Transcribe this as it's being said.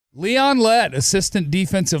Leon Lett, assistant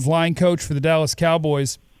defensive line coach for the Dallas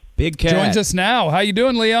Cowboys, Big Cat joins us now. How you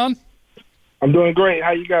doing, Leon? I'm doing great.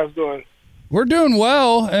 How you guys doing? We're doing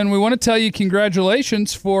well, and we want to tell you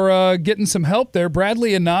congratulations for getting some help there.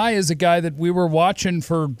 Bradlee Anae is a guy that we were watching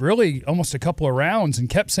for really almost a couple of rounds and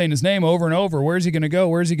kept saying his name over and over. Where's he going to go?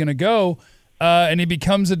 Where's he going to go? And he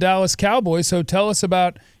becomes a Dallas Cowboy. So tell us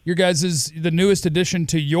about your guys' the newest addition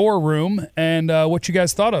to your room and what you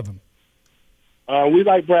guys thought of him. We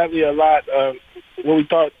like Bradlee a lot.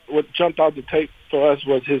 What jumped out the tape for us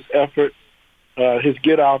was his effort, his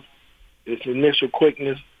get off, his initial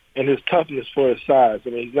quickness, and his toughness for his size. I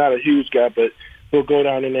mean, he's not a huge guy, but he'll go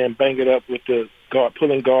down in there and bang it up with the guard,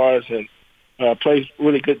 pulling guards, and plays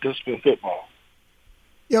really good disciplined football.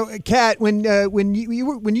 Kat, when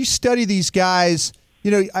you study these guys,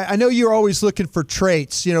 I know you're always looking for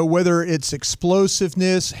traits. Whether it's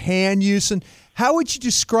explosiveness, hand use, and how would you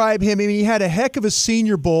describe him? I mean, he had a heck of a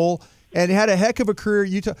Senior Bowl and had a heck of a career at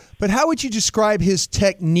Utah. But how would you describe his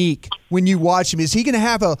technique when you watch him? Is he going to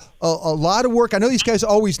have a lot of work? I know these guys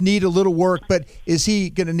always need a little work, but is he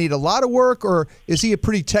going to need a lot of work, or is he a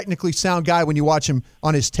pretty technically sound guy when you watch him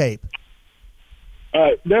on his tape?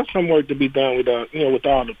 There's some work to be done with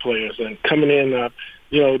all the players, and coming in,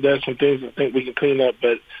 there's some things I think we can clean up.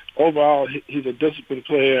 But overall, he's a disciplined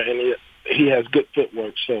player, and he has good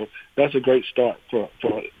footwork. So that's a great start for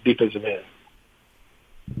defensive end.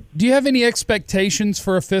 Do you have any expectations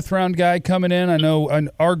for a fifth-round guy coming in? I know in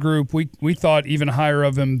our group we thought even higher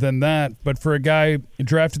of him than that, but for a guy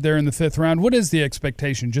drafted there in the fifth round, what is the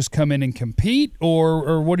expectation? Just come in and compete,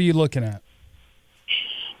 or what are you looking at?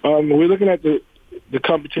 We're looking at the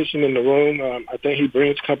competition in the room. I think he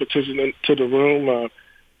brings competition into the room.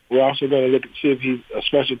 We're also going to look and see if he's a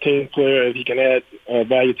special team player, if he can add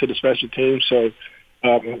value to the special team. So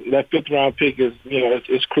that fifth-round pick is,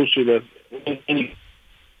 it's crucial to any.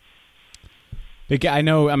 I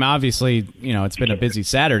know, obviously, it's been a busy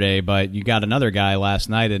Saturday, but you got another guy last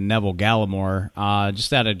night in Neville Gallimore.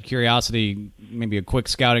 Just out of curiosity, maybe a quick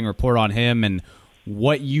scouting report on him and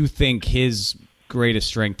what you think his greatest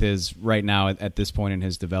strength is right now at this point in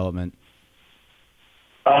his development.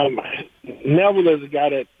 Neville is a guy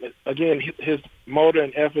that, again, his motor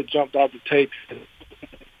and effort jumped off the tape.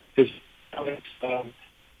 His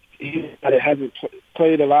he hasn't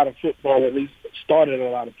played a lot of football, at least started a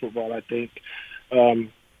lot of football, I think.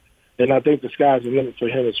 And I think the sky's the limit for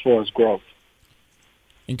him as far as growth.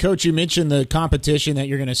 And, Coach, you mentioned the competition that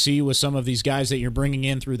you're going to see with some of these guys that you're bringing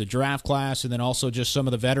in through the draft class, and then also just some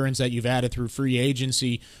of the veterans that you've added through free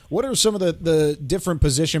agency. What are some of the different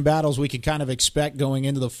position battles we could kind of expect going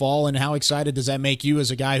into the fall, and how excited does that make you as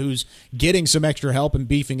a guy who's getting some extra help and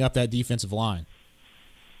beefing up that defensive line?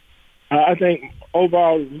 I think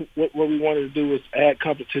overall what we wanted to do was add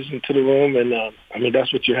competition to the room, and,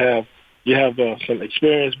 that's what you have. You have some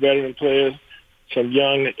experienced veteran players, some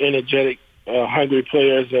young, energetic, hungry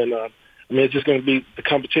players, and it's just going to be the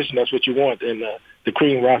competition. That's what you want, and the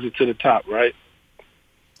cream rises to the top, right?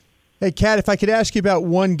 Hey, Kat, if I could ask you about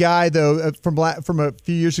one guy though from a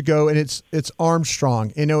few years ago, and it's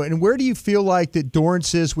Armstrong. And where do you feel like that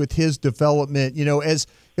Dorrance is with his development?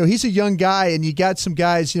 He's a young guy, and you got some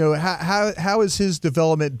guys. How has his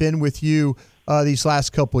development been with you these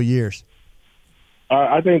last couple of years?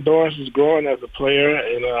 I think Dorrance is growing as a player,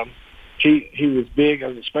 and he was big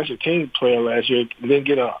as a special team player last year. Didn't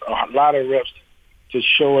get a lot of reps to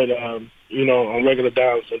show it, on regular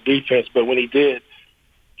downs and defense. But when he did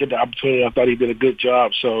get the opportunity, I thought he did a good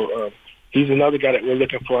job. So he's another guy that we're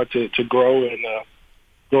looking for to grow and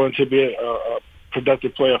grow into be a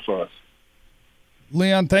productive player for us.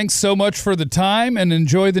 Leon, thanks so much for the time, and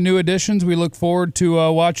enjoy the new additions. We look forward to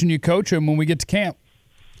watching you coach him when we get to camp.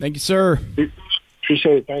 Thank you, sir.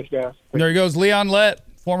 Appreciate it. Thanks, guys. There he goes, Leon Lett,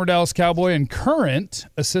 former Dallas Cowboy and current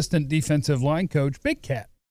assistant defensive line coach, Big Cat.